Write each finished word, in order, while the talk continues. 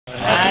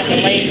I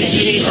believe in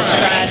Jesus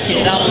Christ,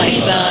 his only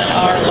Son,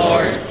 our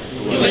Lord,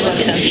 who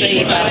was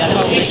conceived by the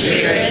Holy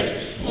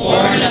Spirit,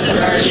 born of the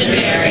Virgin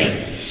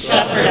Mary,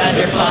 suffered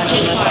under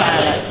Pontius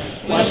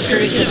Pilate, was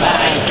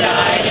crucified,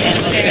 died, and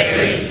was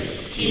buried.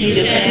 He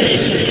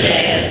descended to the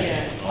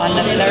dead. On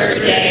the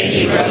third day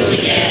he rose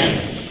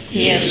again.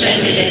 He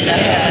ascended into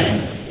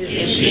heaven,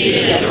 is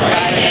seated at the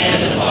right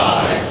hand of the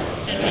Father,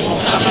 and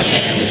will come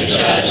again to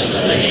judge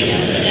the living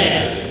and the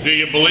dead. Do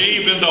you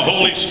believe in the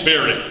Holy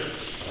Spirit?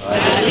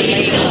 I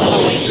believe in the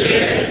Holy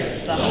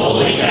Spirit, the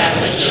Holy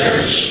Catholic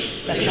Church,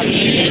 the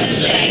communion of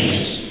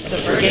saints, the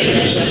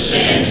forgiveness of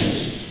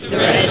sins, the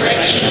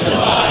resurrection of the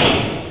body,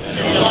 and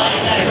the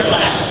life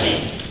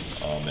everlasting.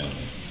 Amen.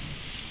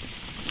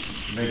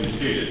 You may be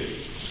seated.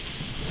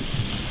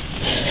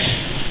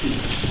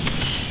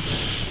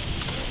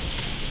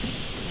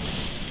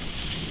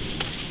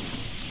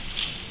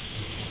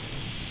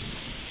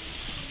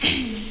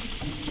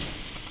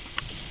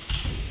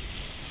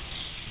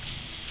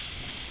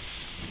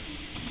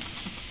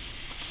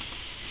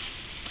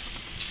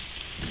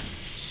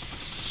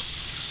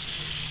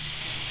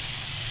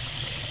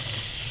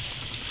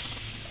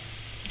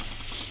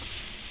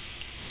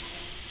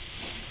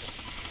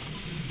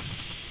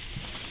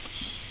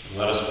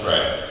 Let us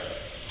pray.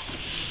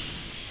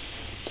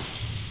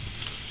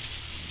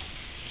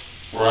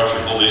 Pour out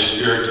your Holy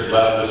Spirit to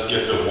bless this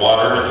gift of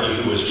water, and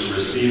he who is to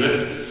receive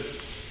it,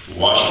 to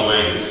wash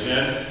away his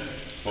sin,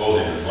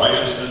 clothe him in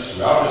righteousness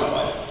throughout his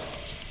life,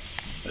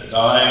 that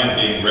dying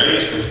and being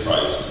raised with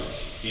Christ,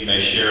 he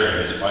may share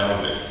in his final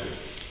victory.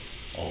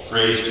 All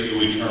praise to you,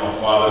 eternal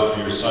Father,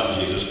 through your Son,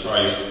 Jesus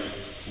Christ,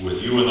 who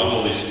with you and the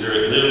Holy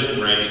Spirit lives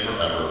and reigns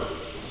forever.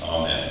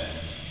 Amen.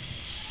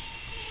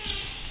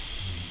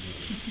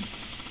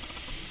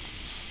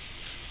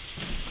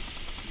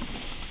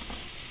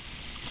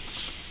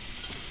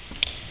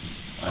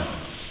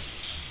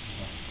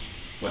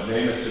 What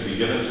name is to be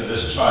given to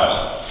this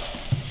child?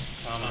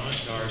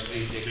 Thomas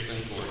Darcy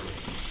Dixon-Gordon.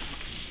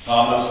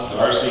 Thomas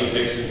Darcy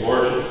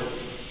Dixon-Gordon,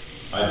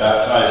 I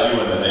baptize you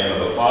in the name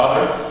of the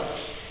Father,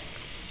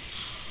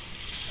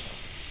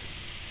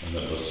 and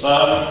of the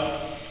Son,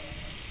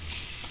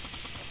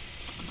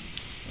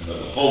 and of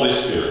the Holy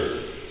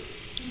Spirit.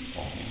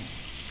 Come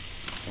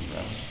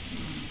around.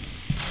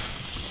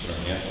 Just put our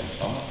hands on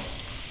Thomas.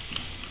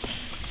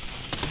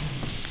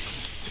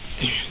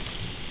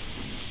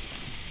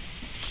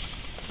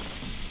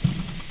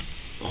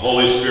 The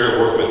Holy Spirit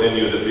work within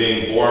you, that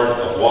being born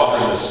of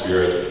water and the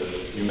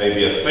Spirit, you may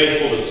be a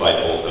faithful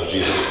disciple of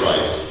Jesus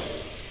Christ.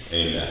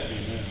 Amen.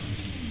 Amen.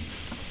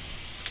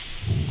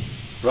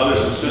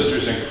 Brothers and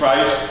sisters in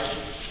Christ,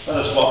 let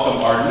us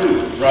welcome our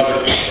new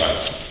brother in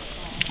Christ.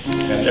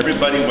 And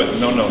everybody with,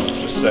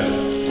 just a second.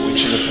 We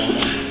sing a song?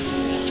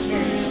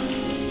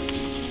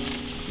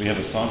 We have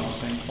a song to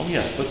sing? Oh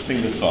yes, let's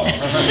sing this song.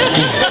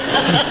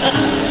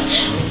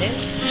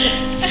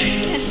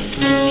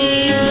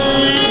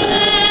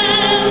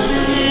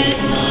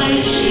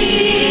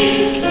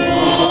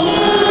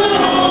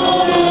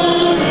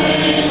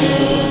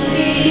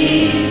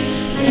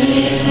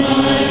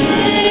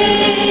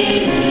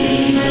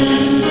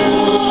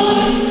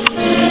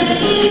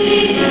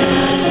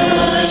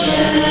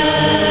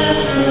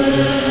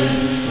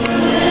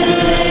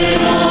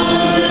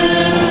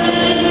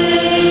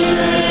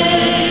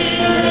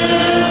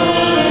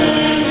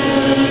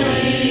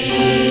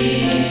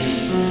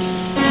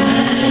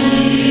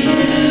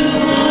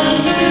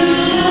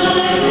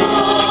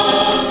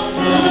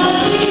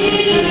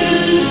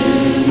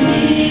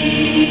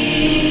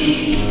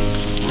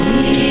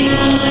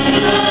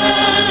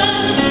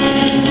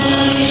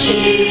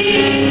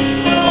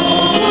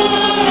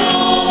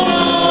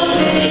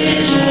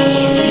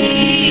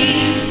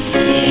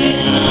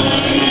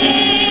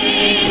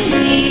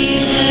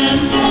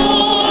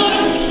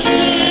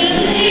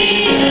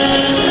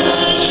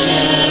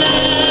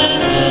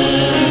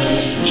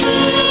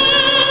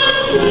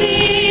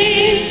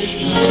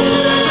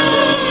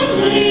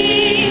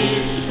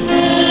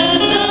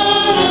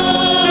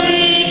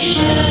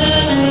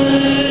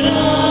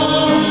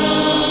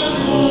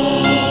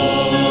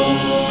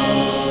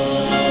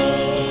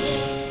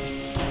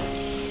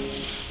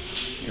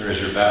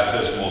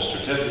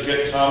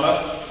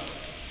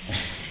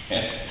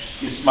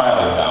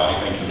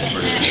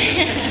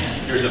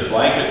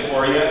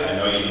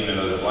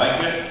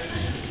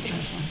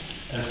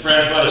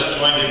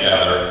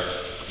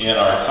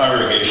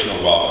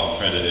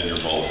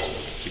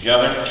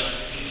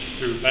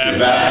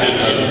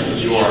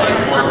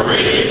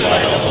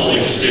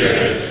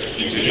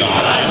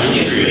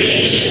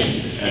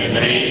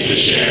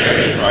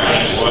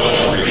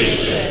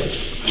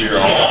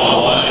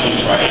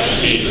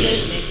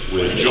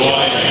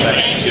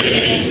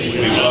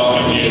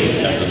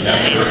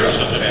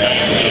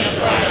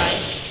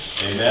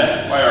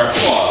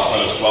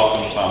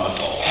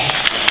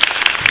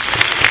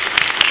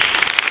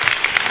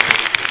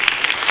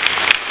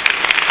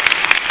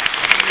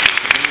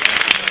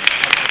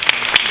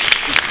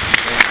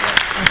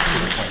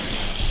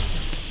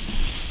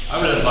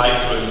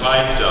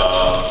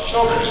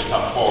 Children to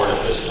come forward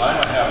at this time.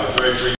 I have pray for you.